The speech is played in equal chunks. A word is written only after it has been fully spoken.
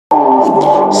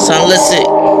Solicit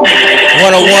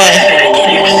 101.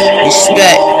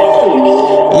 Respect.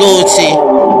 Loyalty.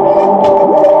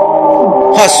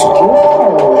 Hustle.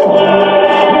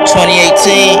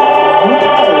 2018.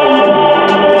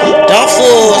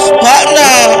 Downfalls.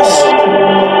 Partners.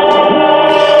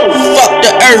 Fuck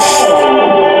the earth.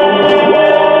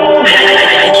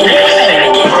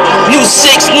 New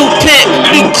six, new pimp,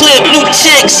 new clip, new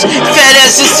chicks. Fat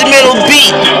ass instrumental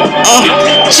beat.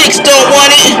 Chicks don't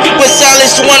want it, but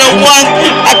silence 101.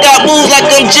 I got moves like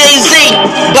I'm Jay-Z.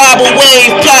 Bible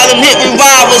wave, problem hit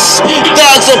revolvers.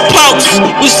 Thugs are punks,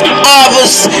 we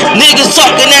starvers. Niggas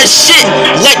talking that shit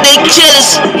like they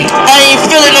killers. I ain't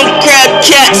feeling them crab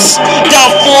cats.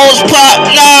 Downfalls,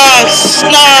 pop, nas.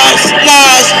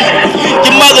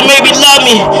 Your mother maybe love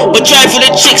me, but try for the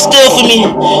chick still for me.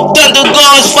 Thunder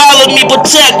guards follow me,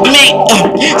 protect me.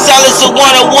 Silence of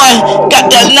 101, got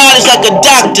that knowledge like a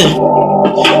doctor.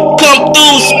 Come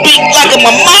through, speak like I'm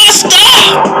a monster.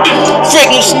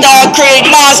 Freaking star, create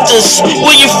monsters.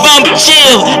 Where you from?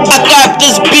 Chill. I got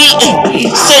this beat.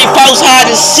 Safe house, hide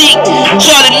and seek.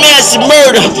 Charlie Manson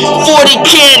murder. 40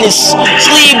 cannons.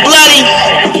 Sleeve bloody.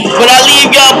 But I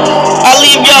leave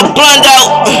y'all blunt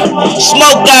out.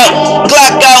 Smoke out.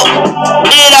 Glock out.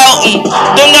 It out.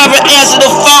 Don't never answer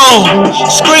the phone.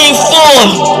 Scream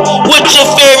 4. What's your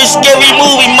favorite scary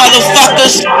movie,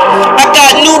 motherfuckers? I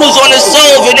got noodles on the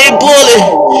stove and they boiling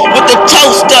with the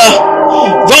toaster.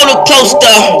 Roller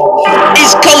coaster.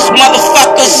 East Coast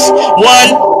motherfuckers. 1,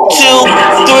 2,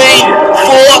 3,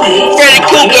 4. Freddy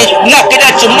Krueger knocking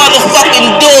at your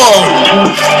motherfucking door.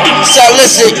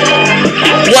 Solicit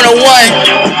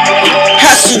 101.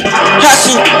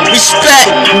 Hustle, respect,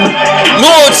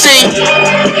 loyalty.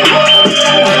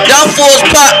 Downfalls,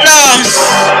 partners.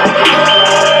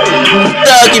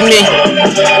 Thugging me.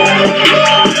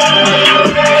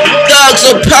 Thugs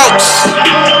are punks.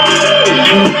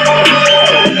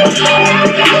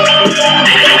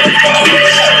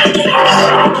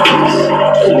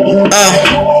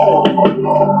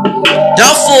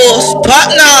 Downfalls,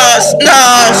 partners,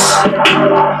 nas.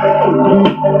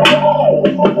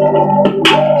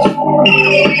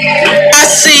 I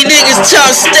see niggas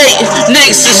tell state,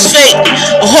 niggas is fake.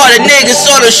 A heart of niggas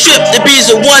on the ship, the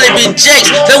bees are wannabe jakes.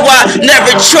 That's why I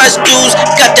never trust dudes,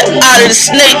 got the eye of the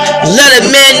snake. Let a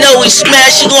man know he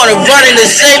smash, he gonna run in the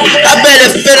safe. I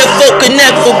better finna folk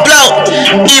connect for blow.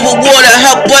 Evil water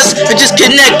help us and just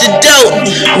connect the dope.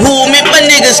 Rule me, my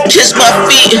niggas kiss my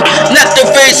feet. Not the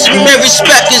face, man,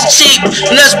 respect is cheap.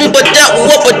 Unless we but that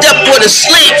with a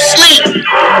sleep.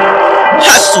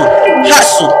 Hustle,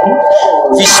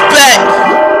 respect,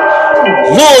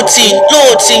 loyalty.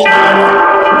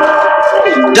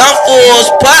 Downfalls,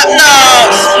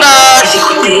 partners.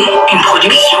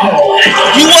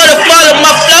 You wanna follow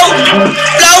my flow?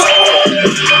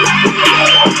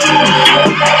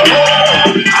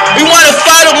 You wanna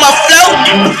follow my flow?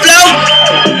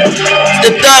 The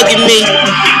thug in me.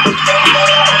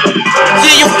 Do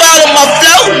you follow my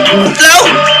flow?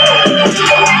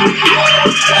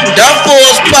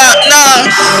 Downfalls, partners.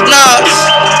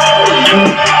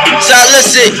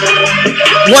 Solicit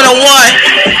 101.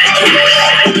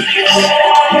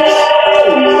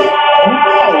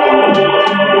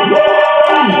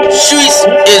 Streets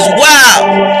is wild.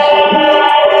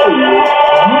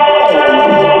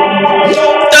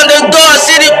 Thunder God,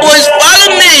 city boys, follow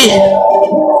me.